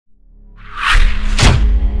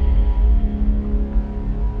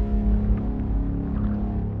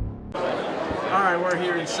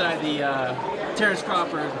here inside the Terence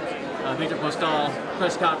Crawford, Viktor Postol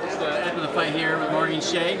press conference after the fight here with Maureen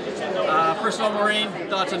Shea. First of all, Maureen,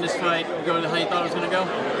 thoughts on this fight? Go to how you thought it was going to go?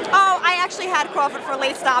 Oh, I actually had Crawford for a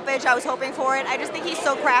late stoppage. I was hoping for it. I just think he's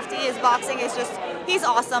so crafty. His boxing is just, he's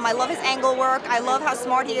awesome. I love his angle work. I love how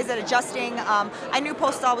smart he is at adjusting. I knew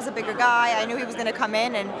Postol was a bigger guy. I knew he was going to come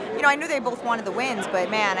in, and you know, I knew they both wanted the wins. But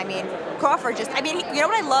man, I mean, Crawford just, I mean, you know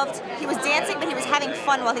what I loved? He was dancing, but he was having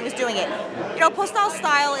fun while he was doing it. You know, Postol's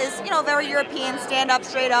style is, you know, very European, stand up,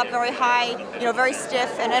 straight up, very high, you know, very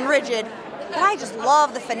stiff and rigid. But I just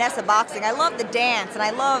love the finesse of boxing. I love the dance, and I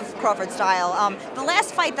love Crawford's style. The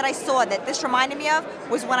last fight that I saw that this reminded me of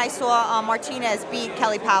was when I saw Martinez beat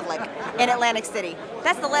Kelly Pavlik in Atlantic City.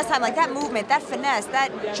 That's the last time, like that movement, that finesse,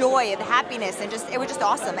 that joy, the happiness, and just, it was just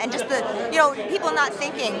awesome. And just the, you know, people not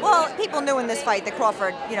thinking, well, people knew in this fight that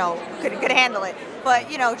Crawford, you know, could handle it.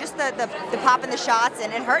 But, you know, just the popping the shots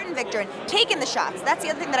and hurting Viktor and taking the shots. That's the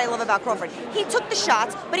other thing that I love about Crawford. He took the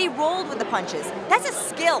shots, but he rolled with the punches. That's a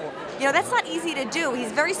skill. You know, that's not easy to do.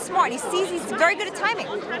 He's very smart. He sees he's very good at timing.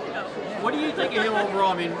 What do you think of him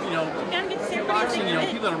overall? I mean, you know, boxing, you know,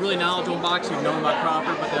 people that are really knowledgeable in boxing have known about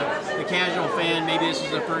Crawford, but the casual fan, maybe this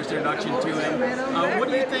is their first introduction to him. What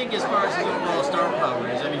do you think as far as his overall star power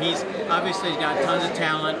is? I mean, he's got tons of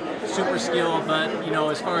talent, super skilled, but, you know,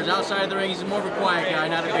 as far as outside of the ring, he's more of a quiet guy,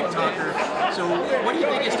 not a big talker. So what do you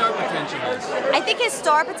think his star potential is? I think his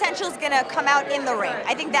star potential is going to come out in the ring.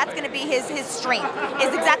 I think that's going to be his strength,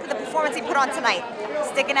 is exactly the performance he put on tonight.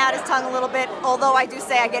 Sticking out his tongue a little bit, although I do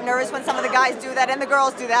say I get nervous when some of the guys do that and the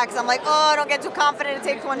girls do that, because I'm like, oh, don't get too confident to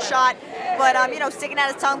take one shot. But, you know, sticking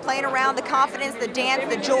out his tongue, playing around, the confidence, the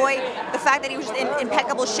dance, the joy, the fact that he was in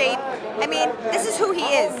impeccable shape. I mean, this is who he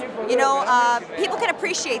is. You know, people can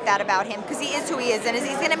appreciate that about him because he is who he is, and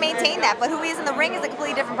he's going to maintain that. But who he is in the ring is a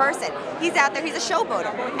completely different person. He's out there, he's a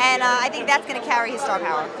showboater, and I think that's going to carry his star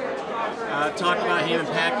power. Talk about him and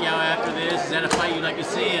Pacquiao after this. Is that a fight you'd like to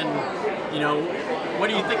see? And, you know, what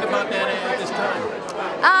do you think about that at this time?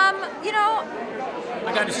 You know,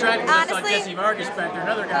 I got distracted when I saw Jesse Vargas back there,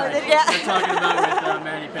 another guy they're talking about with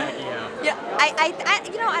Manny Pacquiao. Yeah,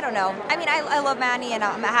 you know, I don't know. I mean, I love Manny, and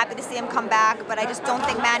I'm happy to see him come back, but I just don't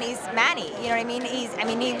think Manny's Manny. You know what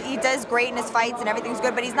I mean? He does great in his fights and everything's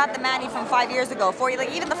good, but he's not the Manny from 5 years ago.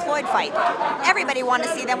 Like even the Floyd fight, everybody wanted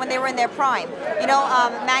to see them when they were in their prime. You know,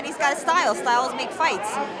 Manny's got a style. Styles make fights,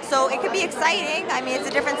 so it could be exciting. I mean, it's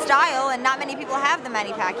a different style, and not many people have the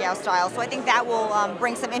Manny Pacquiao style, so I think that will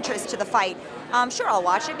bring some interest to the fight. Sure, I'll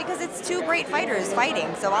watch it because it's two great fighters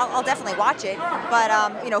fighting, so I'll definitely watch it.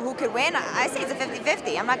 But, you know, who could win? I say it's a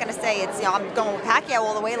 50-50. I'm not going to say it's, you know, I'm going with Pacquiao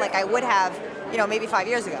all the way like I would have, you know, maybe 5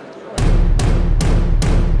 years ago.